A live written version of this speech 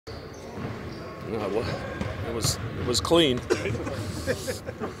It was clean.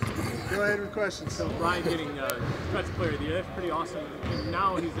 Go ahead with questions. So Ryan getting Defensive Player of the Year, that's pretty awesome. And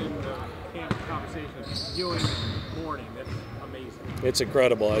now he's in the camp conversation with Ewing Morning. That's amazing. It's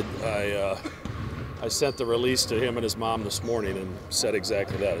incredible. I sent the release to him and his mom this morning and said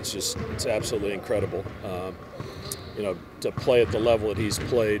exactly that. It's absolutely incredible. To play at the level that he's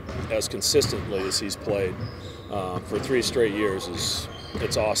played as consistently as he's played for 3 straight years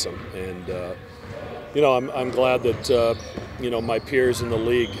it's awesome. And I'm glad that my peers in the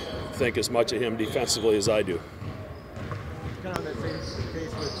league think as much of him defensively as I do. Kind of on that same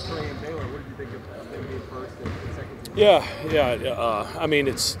case with Trey and Baylor, what did you think of them being first and second team? Yeah. I mean,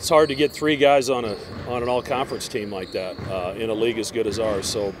 it's hard to get 3 guys on an all-conference team like that in a league as good as ours.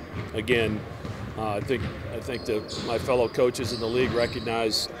 So again, I think that my fellow coaches in the league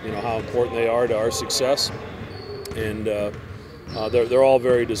recognize how important they are to our success, and they're all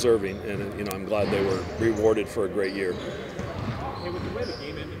very deserving. And I'm glad they were rewarded for a great year. Hey, with the way the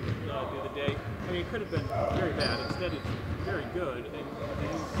game ended the other day, I mean, it could have been very bad. Instead, it's very good. And you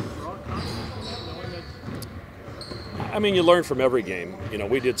draw confidence knowing that. I mean, you learn from every game.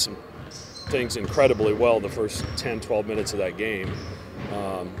 We did some things incredibly well the first 10, 12 minutes of that game,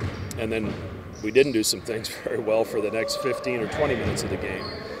 and then we didn't do some things very well for the next 15 or 20 minutes of the game.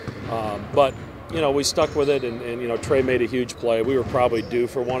 But we stuck with it, and Trey made a huge play. We were probably due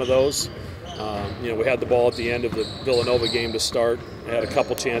for one of those. We had the ball at the end of the Villanova game to start. Had a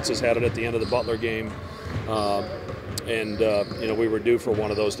couple chances, had it at the end of the Butler game. We were due for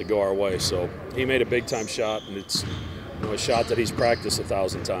one of those to go our way. So he made a big-time shot, and it's a shot that he's practiced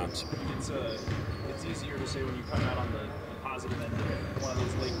 1,000 times. It's easier to say when you come out on the positive end of one of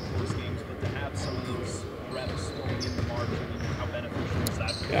those late close games, but to have some of those reps going in the margin, how beneficial is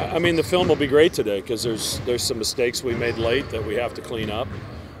that? Yeah, I mean, the film will be great today because there's some mistakes we made late that we have to clean up.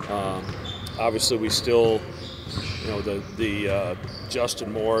 Obviously, we still, the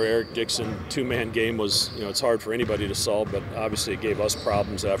Justin Moore, Eric Dixon 2-man game was, it's hard for anybody to solve, but obviously it gave us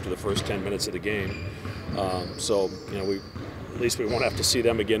problems after the first 10 minutes of the game. At least we won't have to see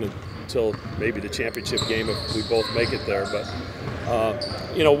them again until maybe the championship game if we both make it there. But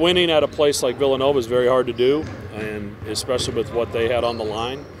winning at a place like Villanova is very hard to do, and especially with what they had on the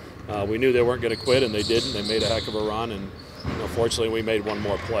line. We knew they weren't going to quit, and they didn't. They made a heck of a run, and fortunately we made one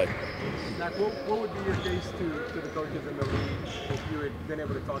more play. Zach, what would be your case to the coaches in the league if you had been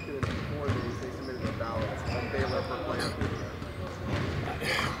able to talk to them before they submitted the ballots on Baylor for player?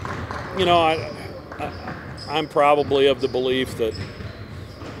 I'm probably of the belief that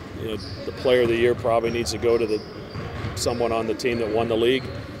the player of the year probably needs to go to someone on the team that won the league.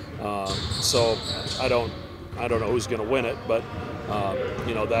 So I don't know who's going to win it, but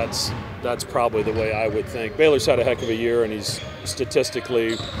that's probably the way I would think. Baylor's had a heck of a year, and he's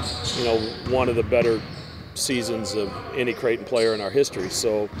statistically, one of the better seasons of any Creighton player in our history.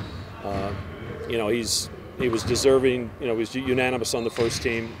 So, he was deserving. He was unanimous on the first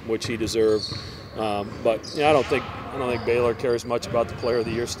team, which he deserved. But I don't think Baylor cares much about the player of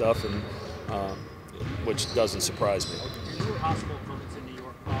the year stuff, and which doesn't surprise me. Two possible opponents in New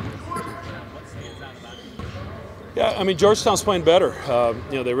York. What stands out about it? Yeah, I mean, Georgetown's playing better.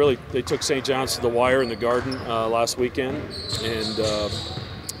 They took St. John's to the wire in the Garden last weekend, and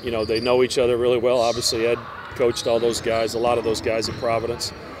they know each other really well. Obviously, Ed coached all those guys, a lot of those guys at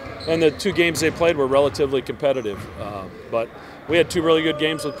Providence, and the 2 games they played were relatively competitive. But we had 2 really good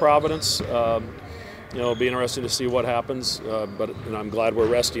games with Providence. It'll be interesting to see what happens, but I'm glad we're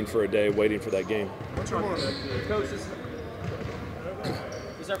resting for a day, waiting for that game. Coach, this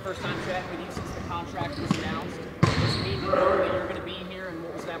is our first time chatting with you since the contract was announced. Does it mean to know that you're going to be here, and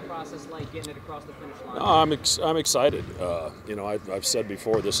what was that process like, getting it across the finish line? No, I'm excited. I've said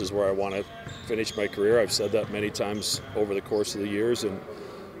before, this is where I want to finish my career. I've said that many times over the course of the years, and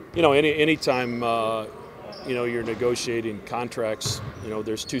anytime you're negotiating contracts,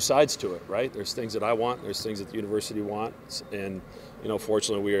 there's 2 sides to it, right? There's things that I want, there's things that the university wants, and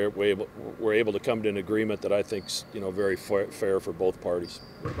fortunately we're able to come to an agreement that I think's very fair for both parties.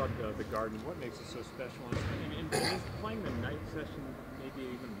 What about the Garden? What makes it so special? And is playing the night session maybe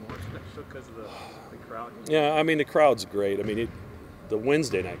even more special because of the crowd? Yeah, I mean, the crowd's great. I mean, the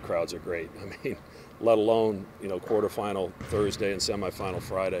Wednesday night crowds are great. I mean, let alone quarterfinal Thursday and semifinal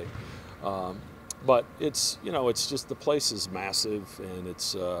Friday. But it's just the place is massive, and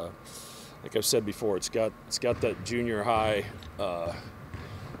it's like I've said before, it's got that junior high,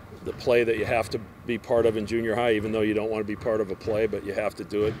 the play that you have to be part of in junior high, even though you don't want to be part of a play, but you have to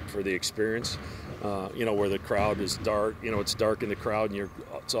do it for the experience. Where the crowd is dark, it's dark in the crowd, and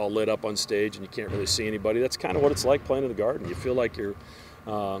it's all lit up on stage, and you can't really see anybody. That's kind of what it's like playing in the Garden. You feel like you're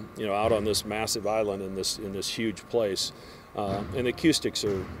you know, out on this massive island in this huge place. And the acoustics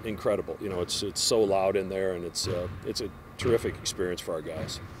are incredible. You know, it's so loud in there, and it's a terrific experience for our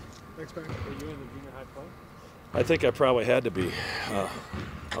guys. Thanks, man. Were you in the junior high club? I think I probably had to be.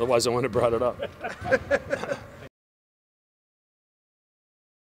 Otherwise, I wouldn't have brought it up.